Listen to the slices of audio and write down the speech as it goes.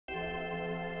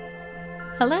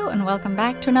Hello and welcome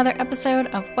back to another episode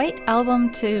of White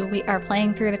Album 2. We are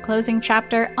playing through the closing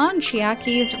chapter on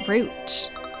Chiaki's route.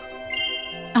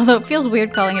 Although it feels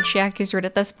weird calling it Chiaki's route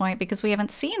at this point because we haven't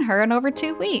seen her in over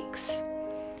 2 weeks.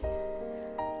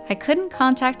 I couldn't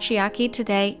contact Chiaki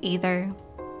today either.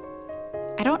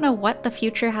 I don't know what the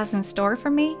future has in store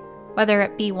for me, whether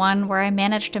it be one where I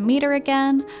manage to meet her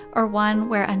again, or one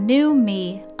where a new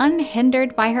me,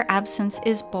 unhindered by her absence,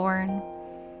 is born.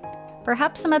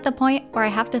 Perhaps I'm at the point where I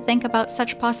have to think about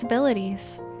such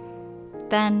possibilities.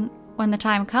 Then, when the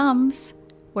time comes,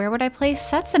 where would I place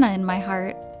Setsuna in my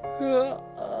heart? 2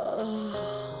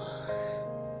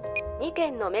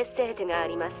件のメッセージがあ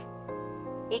ります。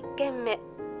1件目、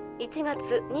1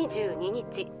月22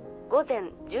日午前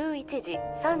11時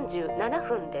37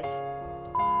分です。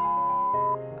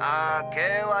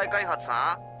KY 開発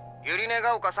さん、ゆりね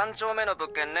が丘3丁目の物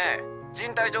件ね、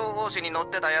人体情報誌に載っ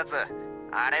てたやつ。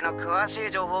あれの詳しい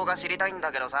情報が知りたいん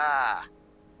だけどさ。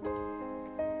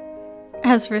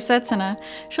As for Setsuna,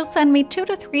 she'll send me 2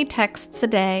 to 3 texts a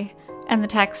day, and the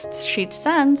texts she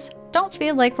sends don't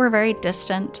feel like we're very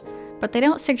distant, but they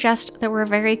don't suggest that we're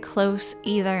very close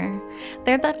either.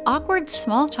 They're that awkward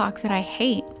small talk that I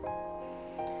hate.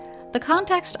 The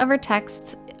context of her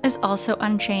texts is also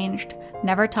unchanged,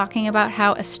 never talking about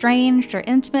how estranged or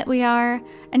intimate we are,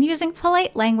 and using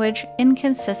polite language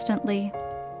inconsistently.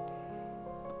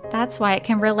 That's why it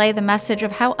can relay the message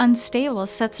of how unstable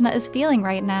Setsuna is feeling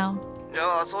right now. じ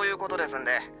ゃあそういうことですん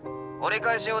で、折り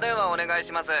返しお電話お願い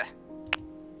します。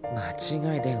間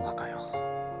違い電話かよ。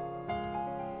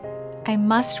I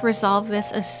must resolve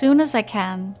this as soon as I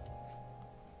can.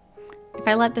 If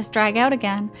I let this drag out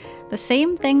again, the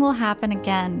same thing will happen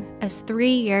again as 3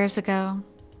 years ago.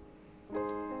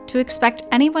 To expect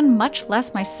anyone, much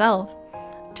less myself,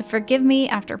 to forgive me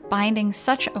after binding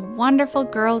such a wonderful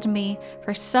girl to me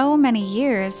for so many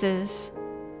years is...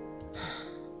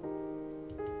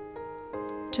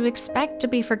 To expect to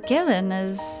be forgiven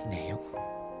is...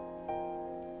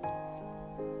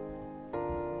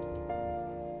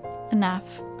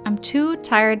 Enough. I'm too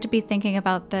tired to be thinking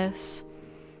about this.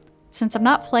 Since I'm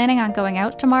not planning on going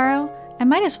out tomorrow, I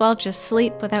might as well just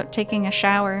sleep without taking a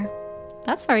shower.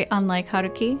 That's very unlike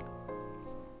Haruki.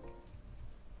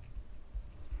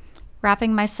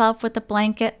 Wrapping myself with the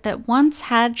blanket that once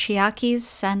had Chiaki's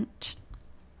scent.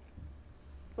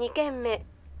 2件目、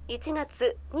1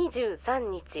月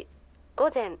23日午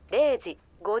前0時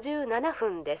57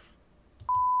分で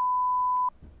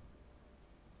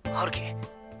す。ハルキ、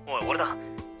おい俺だ。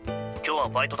今日は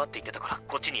バイトだって言ってたから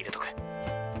こっちに入れとく。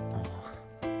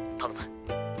頼む。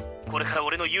これから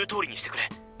俺の言う通りにしてくれ。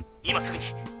今すぐに。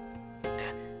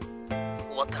で、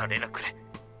終わったら連絡くれ。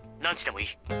何時でもいい。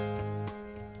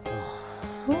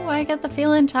Ooh, I get the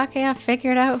feeling Takeya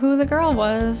figured out who the girl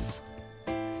was.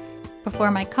 Before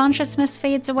my consciousness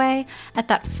fades away, at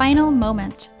that final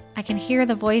moment, I can hear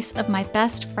the voice of my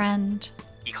best friend.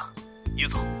 いいか、言う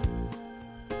ぞ。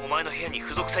お前の部屋に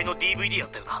付属祭の DVD あっ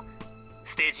たよな。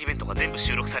ステージイベントが全部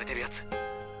収録されてるやつ。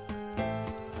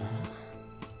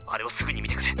あれをすぐに見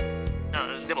てくれ。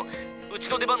でも、うち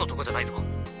の出番のとこじゃないぞ。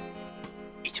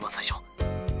一番最初、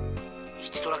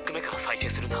1トラック目から再生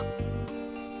するんだ。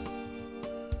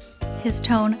His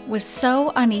tone was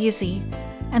so uneasy,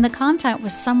 and the content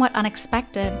was somewhat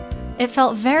unexpected. It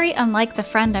felt very unlike the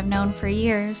friend I've known for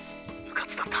years. うか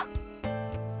つだった。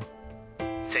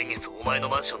先月お前の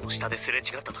マンションの下ですれ違っ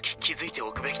た時気づいて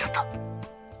おくべきだった。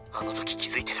あの時気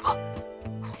づいてればこん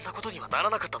なことにはなら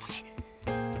なかったのに。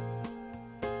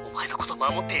お前のこと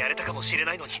守ってやれたかもしれ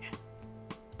ないのに。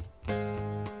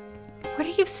What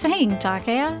are you saying,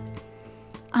 Takeya?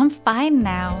 I'm fine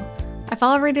now. I've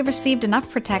already received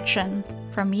enough protection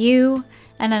from you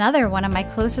and another one of my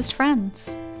closest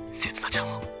friends. せつなちゃん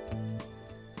を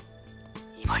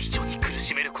今以上に苦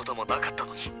しめることもなかった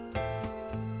のに。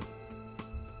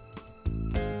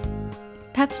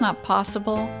That's not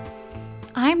possible.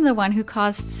 I'm the one who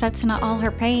caused Setsuna all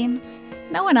her pain.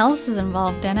 No one else is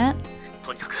involved in it.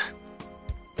 とにかく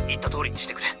言った通りにし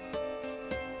てくれ。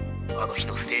あの日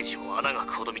のステージを穴が開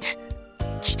くほど見て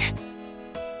聞いて。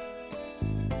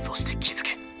そして気づ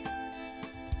け。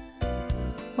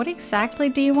What exactly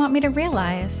do you want me to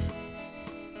realize?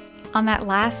 On that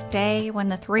last day when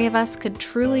the 3 of us could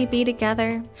truly be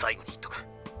together? 最後に言っとく。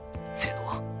せー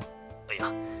の。いや、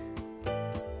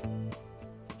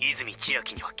泉千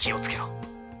秋には気をつけろ。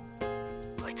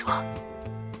あいつは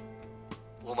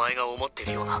お前が思って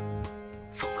るような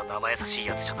そんな生優しい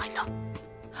やつじゃないんだ。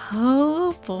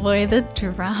Oh boy, the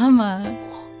drama.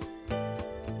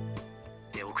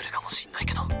 出遅れかもしんない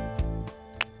けど。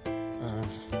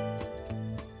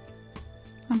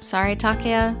I'm sorry,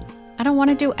 Takeya. I don't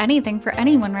want to do anything for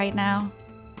anyone right now.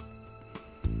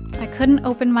 I couldn't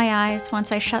open my eyes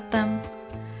once I shut them.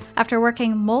 After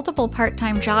working multiple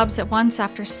part-time jobs at once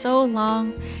after so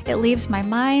long, it leaves my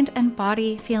mind and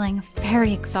body feeling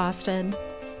very exhausted.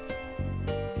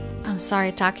 I'm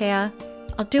sorry, Takeya.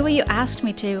 I'll do what you asked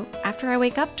me to after I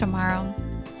wake up tomorrow.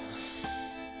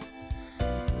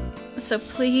 So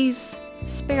please,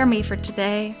 spare me for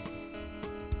today.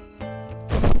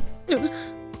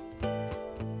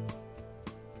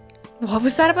 What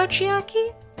was that about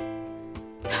Chiaki?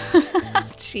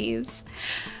 Jeez.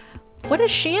 What does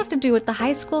she have to do with the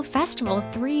high school festival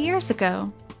 3 years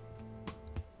ago?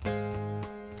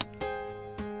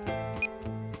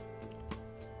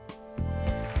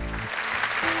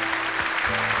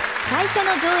 最初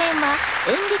の上演は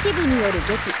演劇部による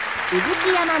劇「うず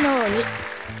き山の鬼」。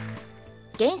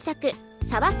原作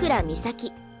沢倉美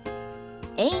咲、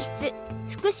演出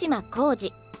福島浩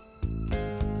二、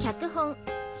脚本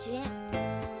主演。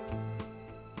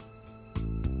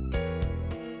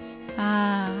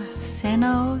瀬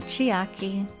野千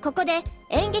秋。ここで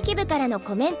演劇部からの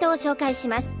コメントを紹介し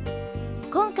ます。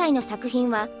今回の作品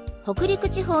は北陸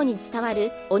地方に伝わ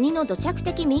る鬼の土着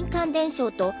的民間伝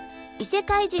承と異世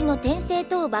界人の転生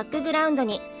等をバックグラウンド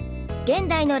に現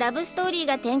代のラブストーリー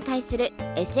が展開する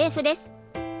SF です。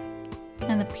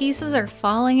And the pieces are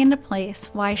falling into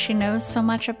place why she knows so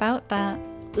much about that.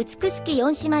 美しき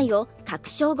4姉妹を各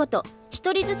章ごと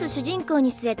1人ずつ主人公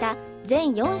に据えた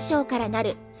全4章からな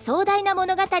る壮大な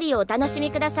物語をお楽し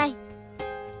みください。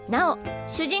なお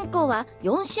主人公は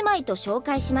4姉妹と紹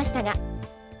介しましたが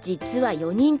実は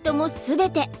4人とも全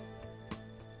て。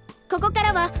ここか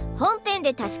らは本編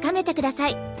で確かめてくださ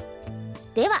い。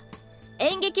では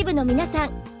演劇部の皆さん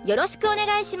よろしくお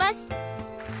願いします。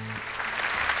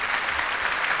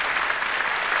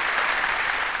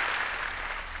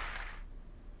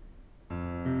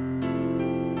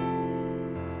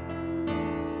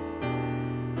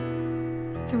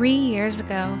3 years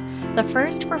ago, the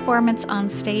first performance on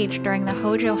stage during the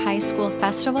Hojo High School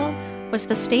Festival was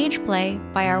the stage play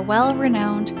by our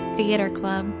well-renowned theater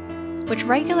club, which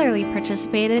regularly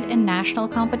participated in national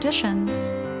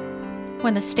competitions.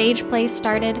 When the stage play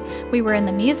started, we were in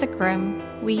the music room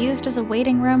we used as a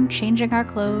waiting room changing our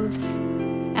clothes,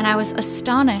 and I was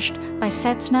astonished by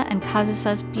Setsuna and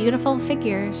Kazusa's beautiful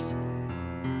figures.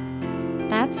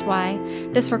 That's why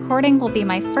this recording will be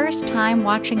my first time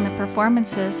watching the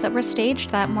performances that were staged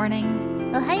that morning.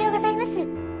 おはようございます。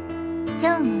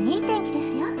今日もいい天気で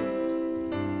すよ。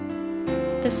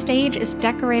The stage is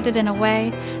decorated in a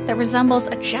way that resembles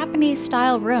a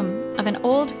Japanese-style room of an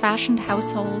old-fashioned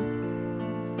household.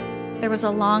 There was a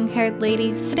long-haired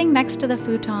lady sitting next to the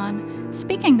futon,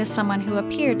 speaking to someone who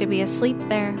appeared to be asleep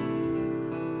there.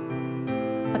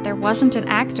 But there wasn't an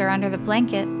actor under the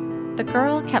blanket. The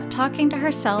girl kept talking to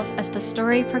herself as the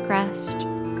story progressed.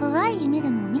 怖い夢で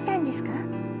も見たんですか？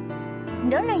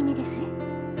どんな夢です？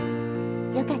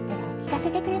よかったら聞かせ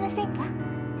てくれませんか？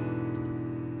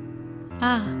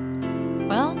 Ah,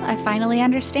 well, I finally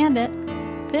understand it.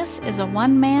 This is a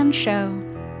one-man show.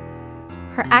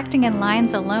 Her acting and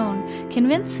lines alone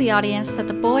convinced the audience that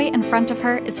the boy in front of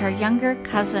her is her younger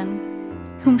cousin,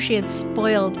 whom she had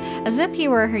spoiled as if he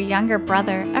were her younger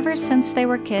brother ever since they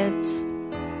were kids.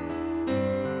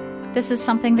 This is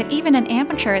something that even an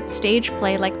amateur at stage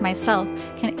play like myself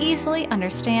can easily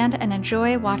understand and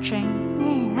enjoy watching.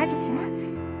 ねえ、あずさ、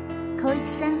こいつ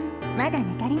さんまだ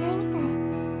寝足りないみ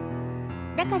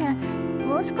たい。だから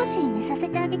もう少し寝させ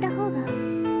てあげた方が。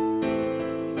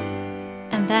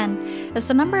And then, as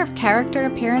the number of character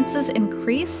appearances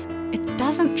increase, it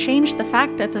doesn't change the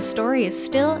fact that the story is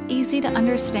still easy to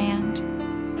understand.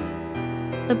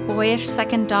 The boyish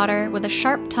second daughter with a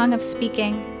sharp tongue of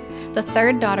speaking, the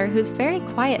third daughter who's very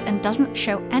quiet and doesn't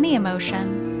show any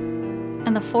emotion,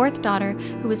 and the fourth daughter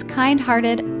who is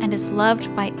kind-hearted and is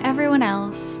loved by everyone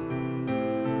else.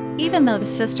 Even though the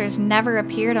sisters never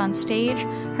appeared on stage,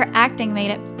 her acting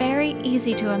made it very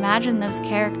easy to imagine those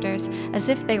characters as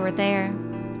if they were there.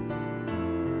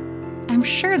 I'm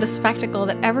sure the spectacle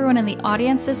that everyone in the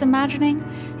audience is imagining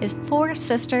is 4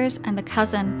 sisters and the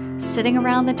cousin sitting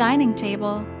around the dining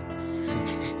table.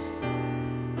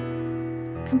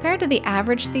 Compared to the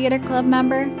average theater club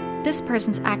member, this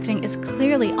person's acting is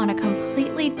clearly on a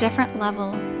completely different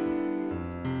level.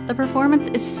 The performance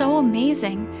is so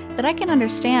amazing that I can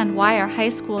understand why our high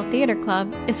school theater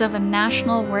club is of a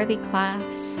national worthy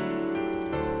class.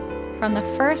 From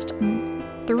the first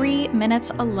 3 minutes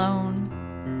alone.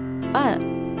 But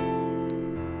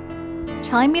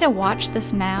telling me to watch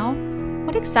this now?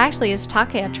 What exactly is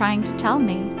Takeya trying to tell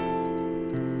me?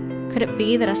 Could it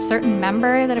be that a certain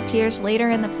member that appears later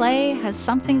in the play has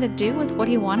something to do with what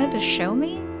he wanted to show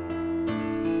me?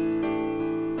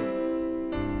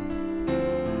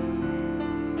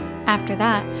 After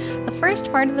that, the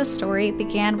first part of the story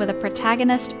began with a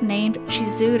protagonist named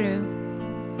Chizuru,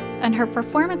 and her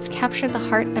performance captured the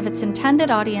heart of its intended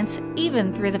audience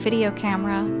even through the video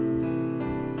camera.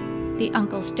 The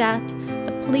uncle's death,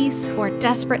 the police who are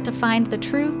desperate to find the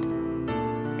truth,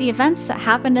 the events that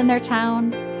happened in their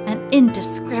town, and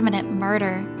indiscriminate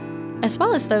murder, as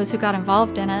well as those who got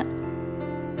involved in it.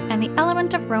 And the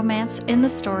element of romance in the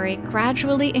story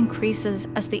gradually increases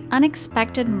as the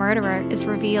unexpected murderer is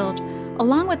revealed,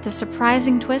 along with the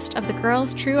surprising twist of the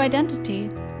girl's true identity.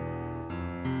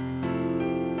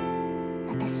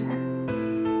 私は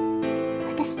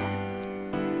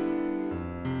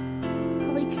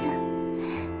光一さん、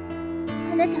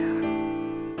あなたを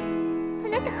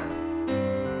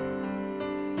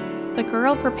The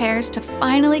girl prepares to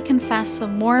finally confess the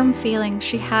warm feeling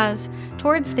she has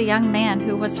towards the young man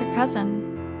who was her cousin.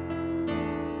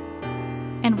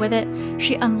 And with it,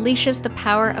 she unleashes the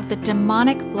power of the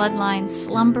demonic bloodline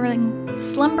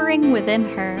slumbering within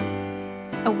her,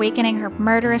 awakening her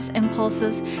murderous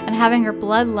impulses and having her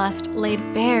bloodlust laid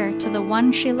bare to the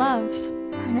one she loves.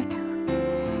 あなた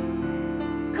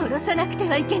を殺さなくて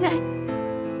はいけない。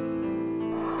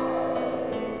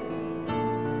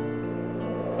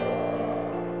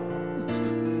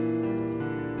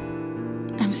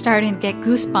 I'm starting to get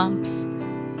goosebumps,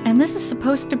 and this is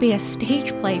supposed to be a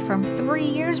stage play from 3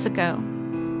 years ago.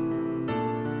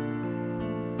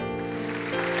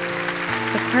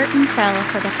 The curtain fell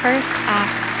for the first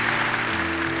act.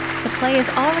 The play has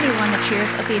already won the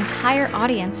cheers of the entire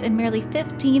audience in merely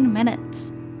 15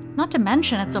 minutes, not to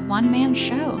mention it's a one-man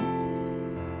show.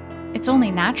 It's only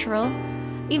natural.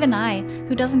 Even I,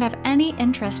 who doesn't have any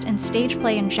interest in stage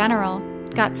play in general,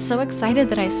 got so excited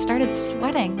that I started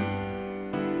sweating.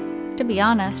 To be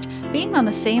honest, being on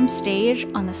the same stage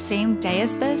on the same day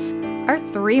as this, our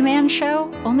three-man show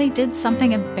only did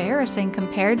something embarrassing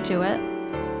compared to it.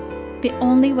 The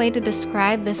only way to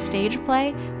describe this stage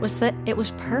play was that it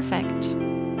was perfect.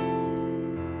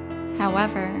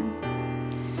 However,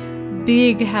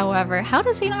 big however, how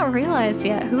does he not realize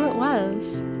yet who it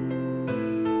was?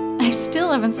 I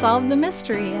still haven't solved the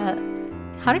mystery yet.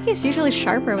 Haruki is usually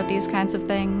sharper with these kinds of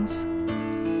things.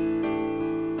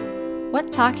 What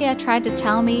Takeya tried to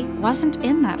tell me wasn't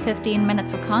in that 15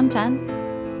 minutes of content.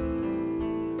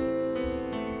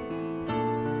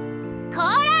 こ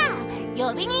ら!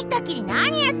 呼びに行ったきり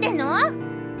何やってんの?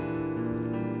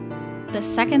 The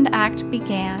second act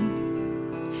began.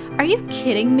 Are you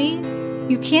kidding me?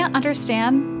 You can't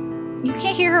understand? You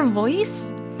can't hear her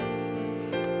voice?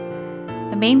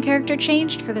 The main character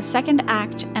changed for the second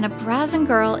act, and a brazen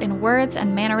girl in words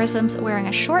and mannerisms wearing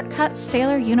a short-cut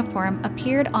sailor uniform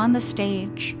appeared on the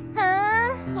stage.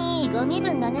 はあ、いいご身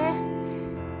分だね。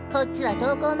こっちは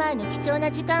登校前の貴重な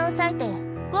時間を割いて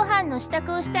ご飯の支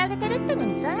度をしてあげてるっての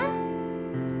にさ。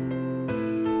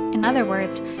In other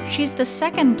words, she's the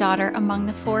second daughter among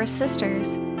the four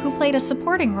sisters, who played a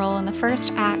supporting role in the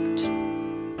first act.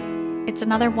 It's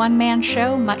another one-man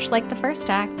show much like the first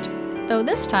act, though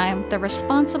this time the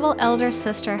responsible elder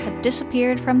sister had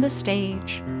disappeared from the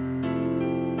stage.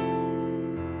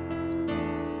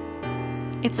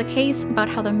 It's a case about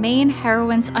how the main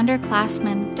heroine's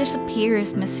underclassman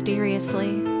disappears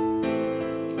mysteriously.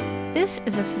 This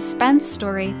is a suspense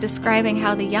story describing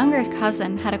how the younger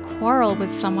cousin had a quarrel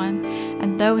with someone,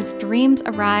 and though his dreams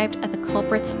arrived at the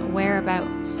culprit's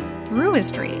whereabouts through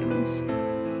his dreams.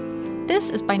 This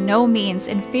is by no means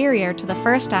inferior to the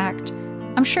first act.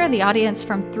 I'm sure the audience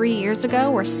from 3 years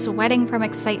ago were sweating from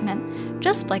excitement,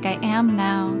 just like I am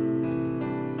now.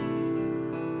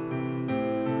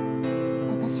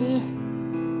 私、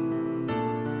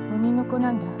鬼の子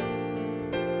なんだ。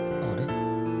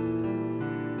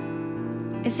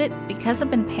Is it because I've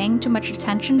been paying too much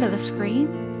attention to the screen?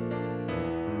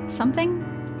 Something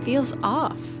feels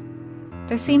off.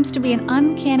 There seems to be an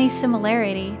uncanny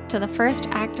similarity to the first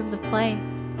act of the play.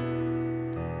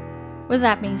 With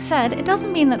that being said, it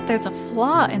doesn't mean that there's a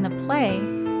flaw in the play.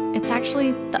 It's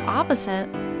actually the opposite.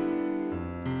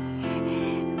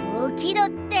 起きろっ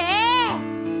て!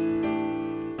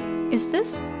 Is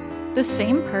this the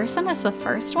same person as the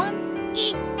first one?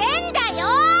 言ってんだよ!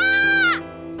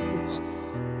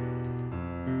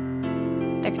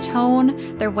 Their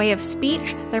tone, their way of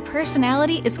speech, their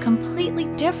personality is completely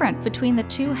different between the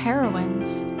two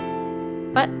heroines.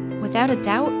 But without a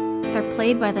doubt, they're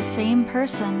played by the same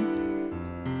person.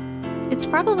 It's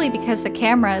probably because the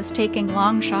camera is taking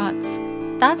long shots.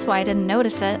 That's why I didn't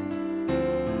notice it.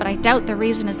 But I doubt the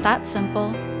reason is that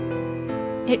simple.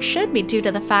 It should be due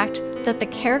to the fact that the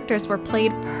characters were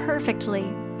played perfectly.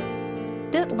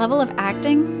 That level of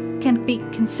acting can be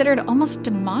considered almost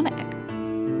demonic.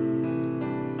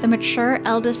 The mature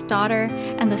eldest daughter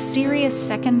and the serious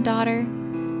second daughter,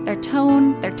 their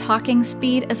tone, their talking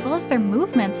speed, as well as their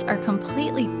movements are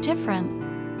completely different.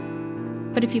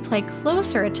 But if you pay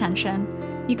closer attention,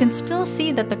 you can still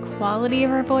see that the quality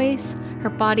of her voice, her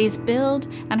body's build,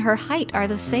 and her height are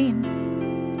the same.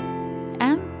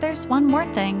 And there's one more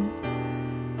thing.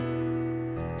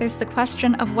 There's the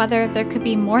question of whether there could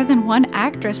be more than one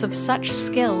actress of such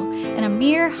skill in a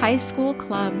mere high school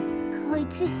club.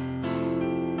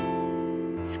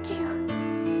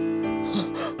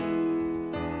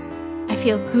 I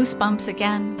feel goosebumps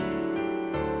again.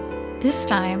 This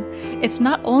time, it's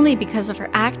not only because of her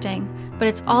acting, but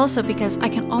it's also because I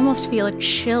can almost feel a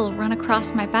chill run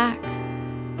across my back.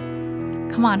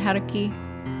 Come on, Haruki.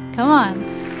 Come on.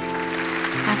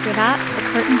 After that, the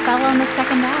curtain fell on the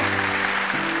second act.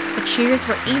 The cheers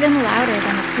were even louder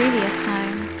than the previous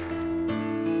time.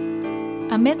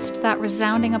 Amidst that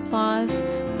resounding applause,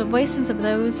 the voices of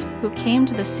those who came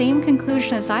to the same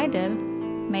conclusion as I did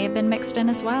may have been mixed in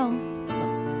as well.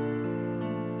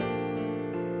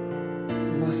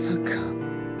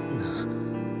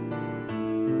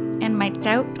 And my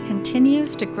doubt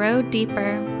continues to grow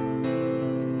deeper.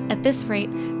 At this rate,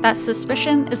 that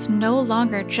suspicion is no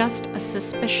longer just a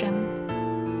suspicion.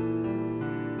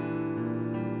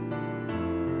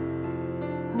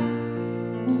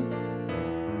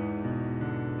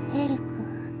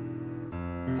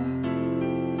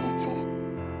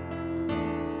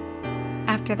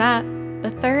 After that,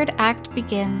 the third act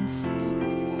begins.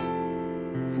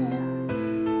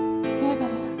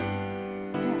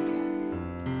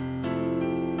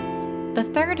 The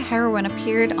third heroine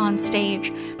appeared on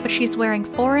stage, but she's wearing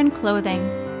foreign clothing,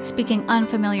 speaking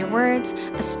unfamiliar words,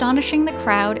 astonishing the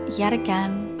crowd yet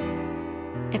again.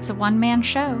 It's a one-man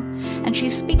show, and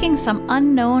she's speaking some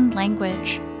unknown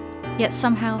language. Yet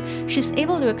somehow, she's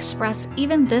able to express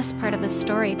even this part of the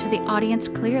story to the audience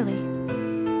clearly.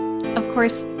 Of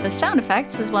course, the sound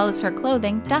effects, as well as her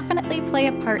clothing, definitely play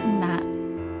a part in that.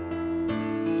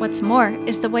 What's more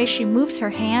is the way she moves her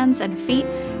hands and feet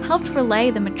helped relay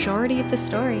the majority of the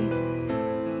story.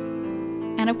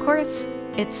 And of course,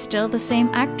 it's still the same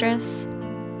actress.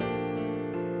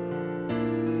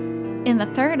 In the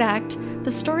third act, the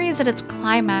story is at its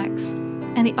climax,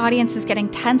 and the audience is getting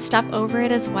tensed up over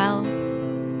it as well.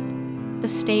 The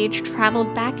stage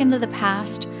traveled back into the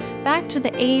past, back to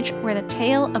the age where the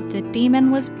tale of the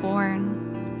demon was born.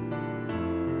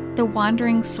 The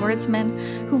wandering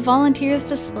swordsman who volunteers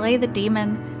to slay the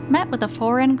demon met with a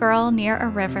foreign girl near a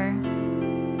river.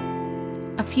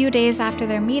 A few days after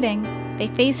their meeting, they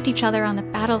faced each other on the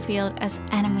battlefield as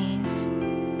enemies.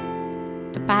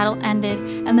 The battle ended,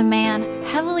 and the man,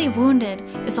 heavily wounded,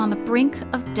 is on the brink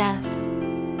of death.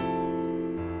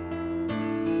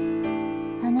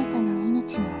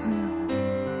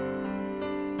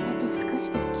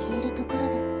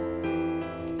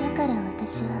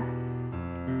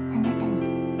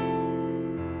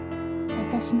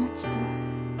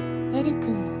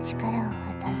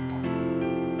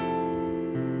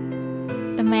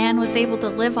 The man was able to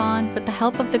live on with the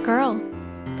help of the girl.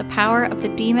 The power of the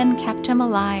demon kept him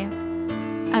alive.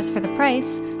 As for the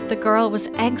price, the girl was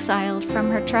exiled from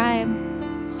her tribe.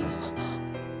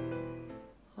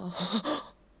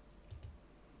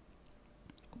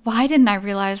 Why didn't I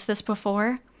realize this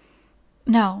before?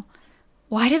 No.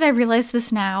 Why did I realize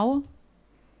this now?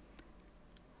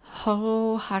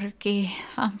 Oh, Haruki,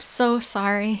 I'm so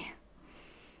sorry.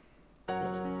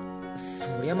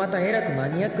 そりゃまたえらくマ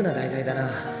ニアックな題材だ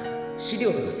な。資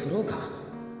料とか揃うか。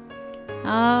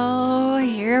Oh,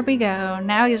 here we go.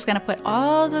 Now he's gonna put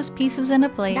all those pieces into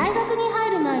place. 大学に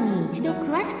入る前に一度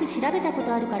詳しく調べたこ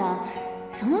とあるから、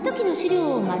その時の資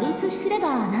料を丸写しすれ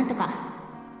ばなんとか。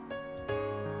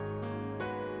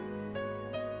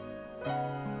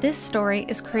This story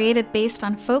is created based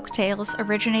on folk tales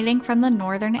originating from the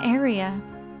northern area.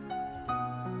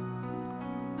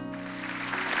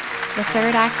 The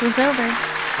third act was over.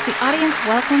 The audience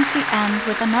welcomes the end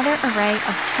with another array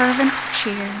of fervent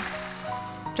cheer.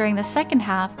 During the second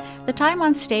half, the time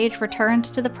on stage returned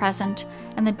to the present,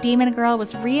 and the demon girl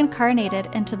was reincarnated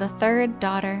into the third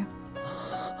daughter.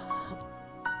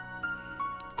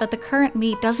 But the current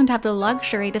me doesn't have the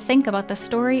luxury to think about the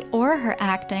story or her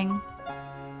acting.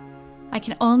 I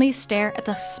can only stare at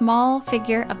the small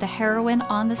figure of the heroine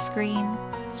on the screen.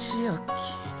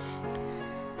 Chiaki.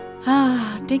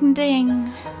 Ah, ding ding.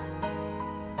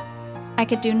 I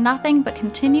could do nothing but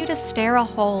continue to stare a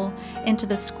hole into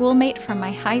the schoolmate from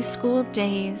my high school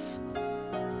days.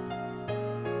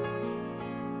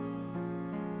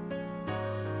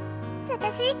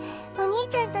 私お兄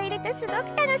ちゃんといるとすご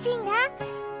く楽しいんだ。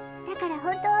だから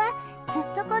本当はずっ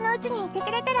とこのうちにいて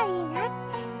くれたらいいな、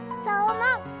そう思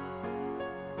う。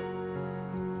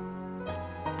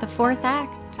 The fourth act.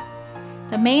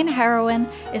 The main heroine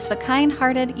is the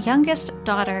kind-hearted youngest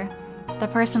daughter. The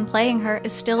person playing her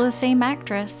is still the same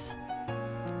actress.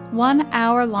 1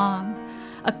 hour long.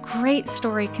 A great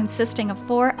story consisting of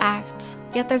 4 acts,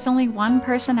 yet there's only one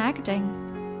person acting.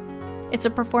 It's a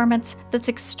performance that's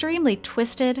extremely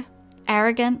twisted,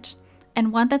 arrogant,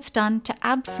 and one that's done to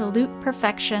absolute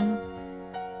perfection.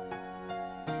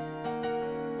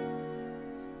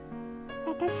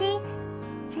 私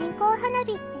線香花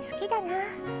火って好きだな。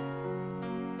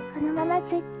このまま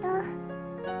ずっと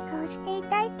こうしてい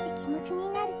たいって気持ちに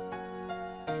なる。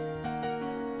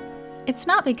 It's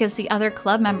not because the other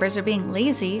club members are being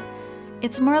lazy.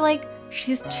 It's more like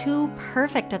she's too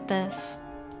perfect at this.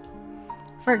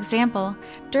 For example,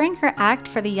 during her act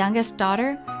for the youngest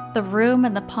daughter, the room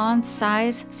and the pond's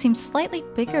size seems slightly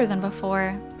bigger than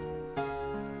before.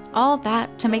 All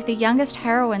that to make the youngest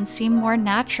heroine seem more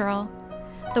natural.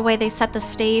 The way they set the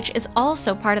stage is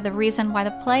also part of the reason why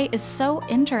the play is so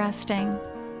interesting.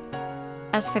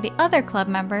 As for the other club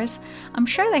members, I'm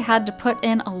sure they had to put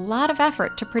in a lot of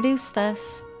effort to produce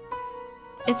this.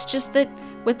 It's just that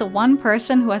with the one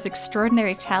person who has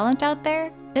extraordinary talent out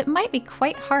there, it might be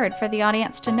quite hard for the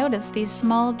audience to notice these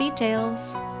small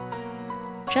details.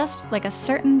 Just like a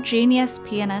certain genius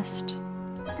pianist.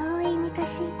 遠い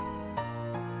昔、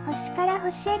星から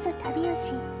星へと旅を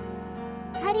し、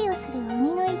狩りをする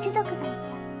鬼の一族がい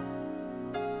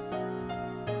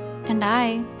た。 And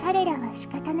I. 彼らは仕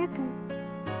方なく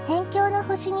辺境の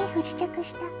星に不時着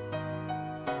した。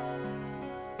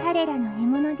彼らの獲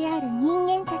物である人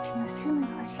間たちの住む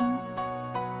星に。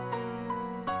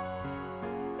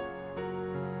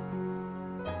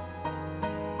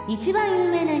一番有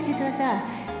名な一説はさ、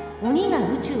鬼が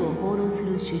宇宙を放浪す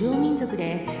る狩猟民族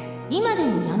で、今で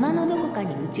も山のどこか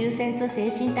に宇宙船と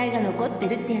精神体が残って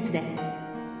るってやつで。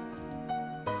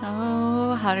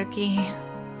Oh, Haruki.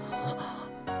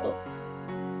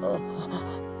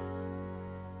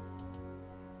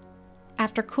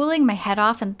 After cooling my head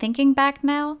off and thinking back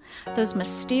now, those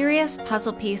mysterious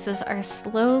puzzle pieces are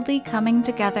slowly coming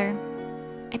together.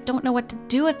 I don't know what to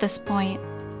do at this point.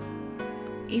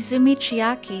 Izumi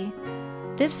Chiaki.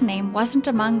 This name wasn't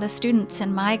among the students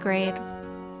in my grade.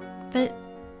 But...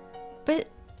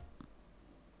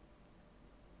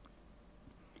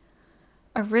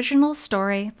 Original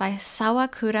story by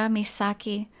Sawakura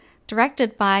Misaki.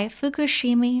 Directed by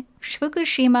Fukushima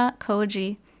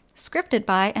Koji. Scripted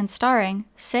by and starring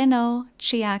Seno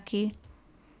Chiaki.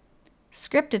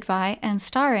 Scripted by and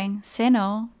starring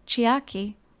Seno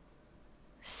Chiaki.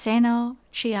 Seno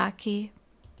Chiaki.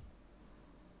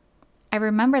 I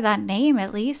remember that name,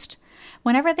 at least.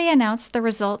 Whenever they announced the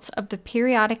results of the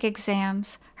periodic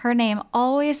exams, her name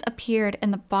always appeared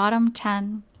in the bottom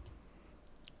 10.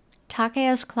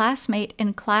 Takeya's classmate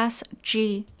in Class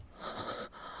G.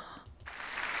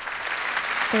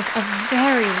 There's a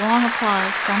very long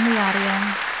applause from the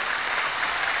audience.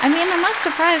 I mean, I'm not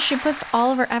surprised she puts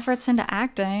all of her efforts into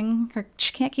acting.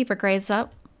 She can't keep her grades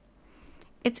up.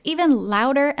 It's even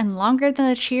louder and longer than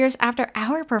the cheers after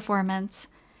our performance.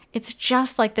 It's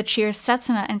just like the cheers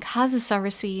Setsuna and Kazusa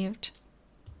received.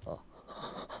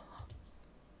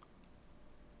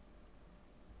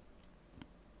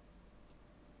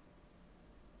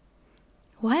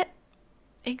 What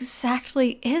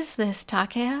exactly is this,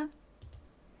 Takeya?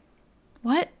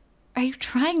 What are you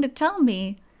trying to tell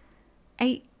me?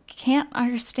 I can't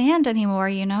understand anymore,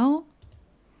 you know?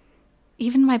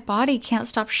 Even my body can't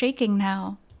stop shaking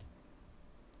now.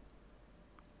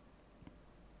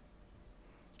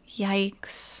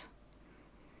 Yikes.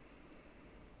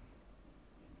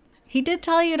 He did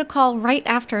tell you to call right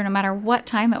after, no matter what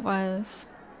time it was.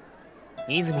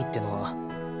 泉ってのは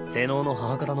性能の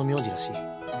母方の名字らしい。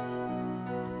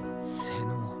性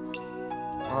能。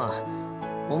ああ。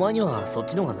お前にはそっ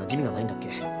ちの方が馴染みがないんだっけ。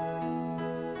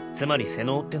つまり瀬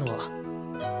能ってのは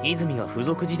泉が付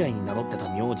属時代に名乗ってた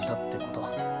名字だってこと。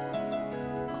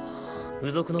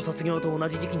付属の卒業と同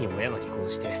じ時期に親が離婚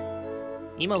して、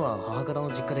今は母方の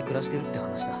実家で暮らしてるって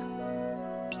話だ。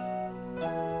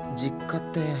実家っ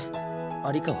て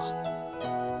有川？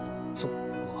そっか、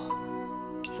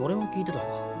それは聞いてたわ。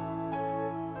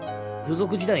付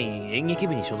属時代演劇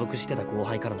部に所属してた後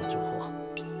輩からの情報。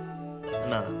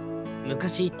まあ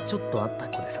昔ちょっとあった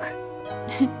子でさ。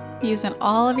Using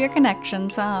all of your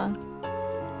connections, huh?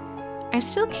 I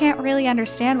still can't really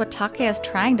understand what Takeya is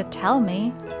trying to tell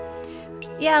me.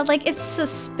 Yeah, like, it's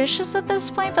suspicious at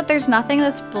this point, but there's nothing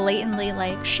that's blatantly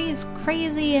like, she's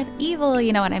crazy and evil,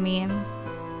 you know what I mean?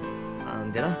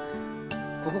 でな、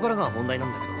ここからが問題な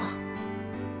んだけど、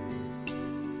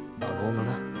あの女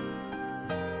な、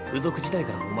風俗時代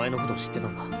からお前のこと知ってた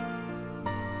んだ。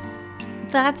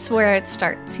That's where it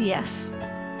starts, yes.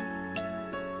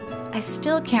 I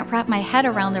still can't wrap my head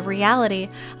around the reality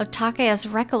of Takeya's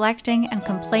recollecting and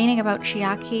complaining about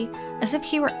Chiaki as if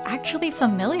he were actually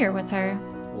familiar with her.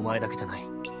 お前だけじゃない。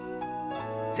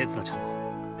せつなちゃんも、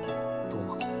トー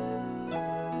マも。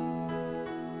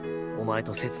お前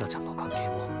とせつなちゃんの関係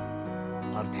も、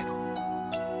ある程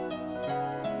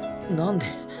度。なんで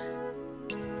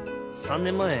？3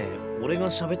年前、俺が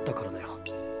喋ったからだよ。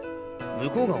向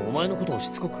こうがお前のことをし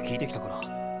つこく聞いてきたから。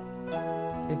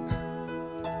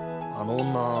あの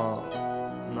女、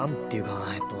なんていうか、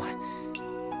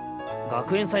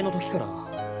学園祭の時から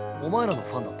お前らの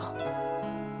ファンだった。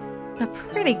A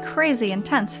pretty crazy,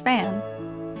 intense fan.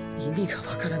 意味がわ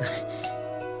からない。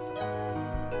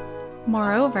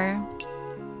Moreover,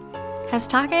 has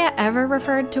Takeya ever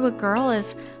referred to a girl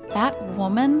as that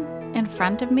woman in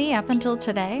front of me up until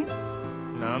today?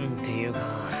 なんていうか、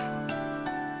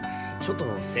ちょっと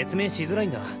説明しづらい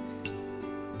んだ。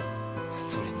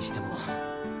それにしても、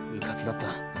うかつだった。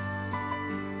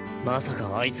まさ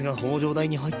かあいつが北条大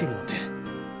に入ってるなんて。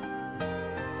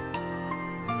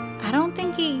I don't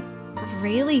think he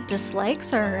really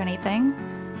dislikes her or anything,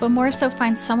 but more so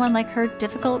finds someone like her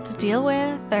difficult to deal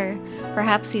with, or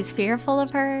perhaps he's fearful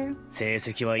of her. 成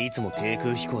績はいつも低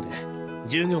空飛行で、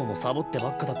授業もサボってば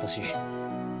っかだったし、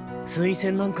推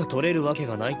薦なんか取れるわけ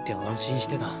がないって安心し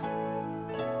てた。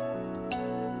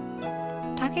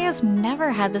Takeya's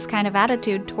never had this kind of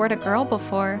attitude toward a girl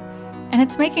before, and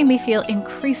it's making me feel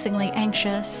increasingly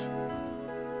anxious.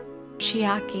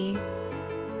 Chiaki,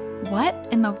 what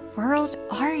in the world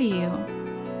are you?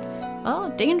 Well,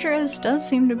 dangerous does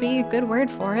seem to be a good word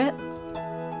for it.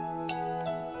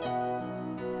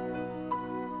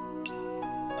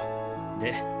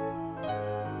 で、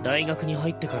大学に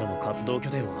入ってからの活動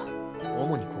拠点は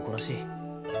主にここらしい。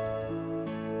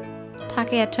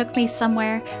Takeya took me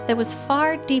somewhere that was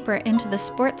far deeper into the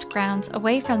sports grounds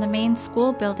away from the main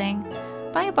school building,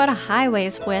 by about a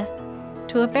highway's width,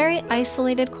 to a very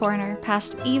isolated corner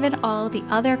past even all the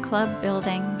other club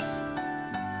buildings.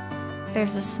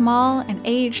 There's a small and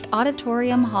aged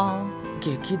auditorium hall.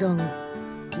 劇団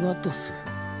ワトス。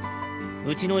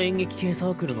うちの演劇系サ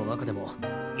ークルの中でも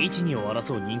1、2を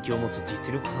争う人気を持つ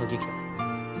実力派劇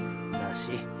団ら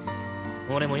しい。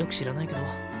俺もよく知らないけど。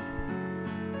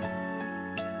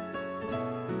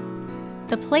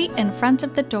The plate in front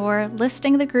of the door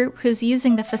listing the group who's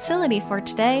using the facility for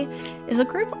today is a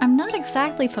group I'm not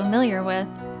exactly familiar with.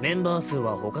 メンバー数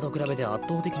は他と比べて圧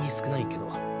倒的に少ないけ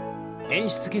ど、演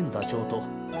出兼座長と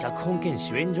脚本兼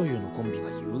主演女優のコンビが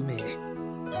有名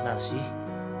らしい。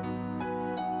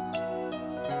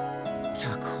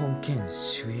脚本兼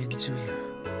主演女優。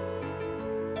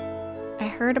I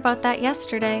heard about that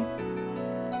yesterday.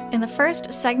 In the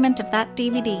first segment of that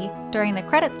DVD, during the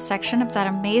credits section of that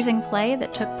amazing play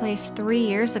that took place 3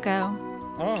 years ago.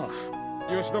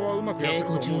 稽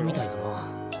古中みたいだな。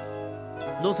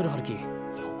どうするハルキ？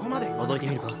覗いて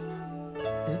みるか？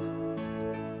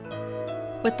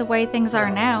 With the way things are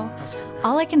now,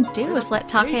 all I can do is let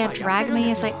Takeya drag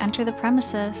me as I enter the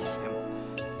premises.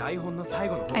 I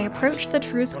approach the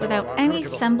truth without any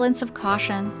semblance of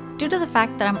caution, due to the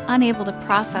fact that I'm unable to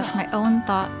process my own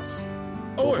thoughts.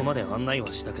 ここまで案内は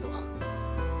したけど、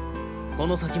こ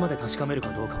の先まで確かめるか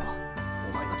どうかは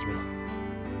お前が決めろ。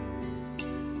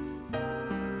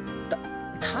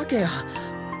タケヤ、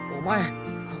お前こ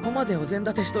こまでお膳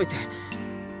立てしといて。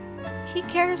He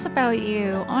cares about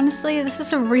you. Honestly, this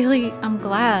is a really... I'm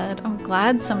glad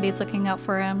somebody's looking out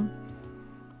for him.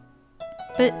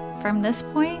 But from this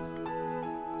point,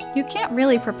 you can't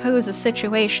really propose a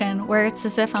situation where it's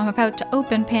as if I'm about to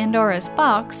open Pandora's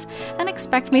box and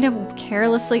expect me to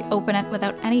carelessly open it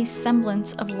without any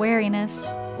semblance of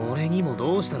wariness. 俺にも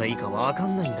どうしたらいいかわか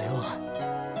んないんだよ。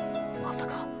まさ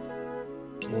か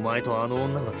お前とあの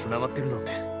女が繋がってるなん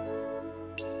て。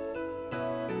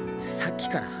さっき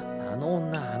からあの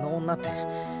女って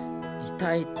一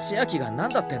体千秋が何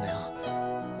だってんだよ。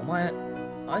お前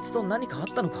あいつと何かあっ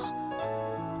たのか？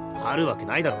あるわけ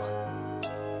ないだろ。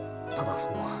ただあ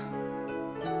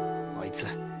いつ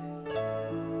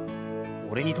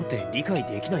俺にとって理解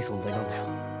できない存在なんだよ。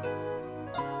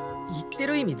言って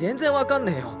る意味全然わかん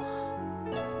ねえよ。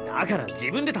だから自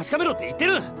分で確かめろって言って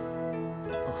る。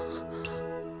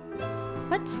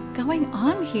What's going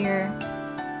on here?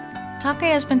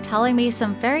 Takeya has been telling me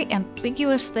some very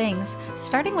ambiguous things,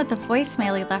 starting with the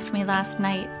voicemail he left me last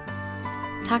night.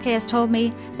 Takeya has told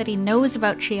me that he knows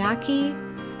about Chiaki,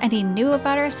 and he knew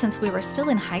about her since we were still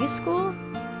in high school.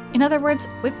 In other words,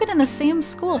 we've been in the same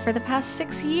school for the past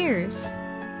 6 years.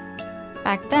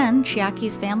 Back then,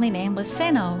 Chiaki's family name was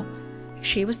Seno.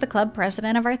 She was the club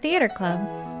president of our theater club,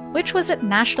 which was at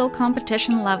national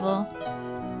competition level.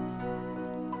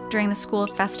 During the school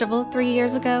festival 3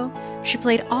 years ago, she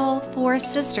played all 4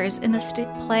 sisters in the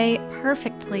play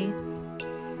perfectly.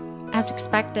 As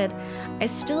expected, I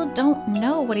still don't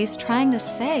know what he's trying to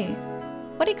say.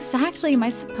 What exactly am I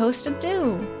supposed to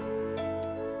do?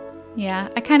 Yeah,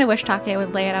 I kind of wish Takeya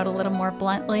would lay it out a little more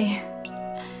bluntly.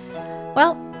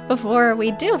 Well, before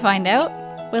we do find out,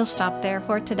 we'll stop there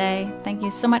for today. Thank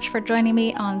you so much for joining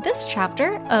me on this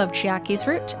chapter of Chiaki's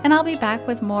Route, and I'll be back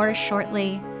with more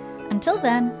shortly. Until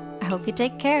then, I hope you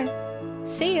take care.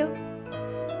 See you!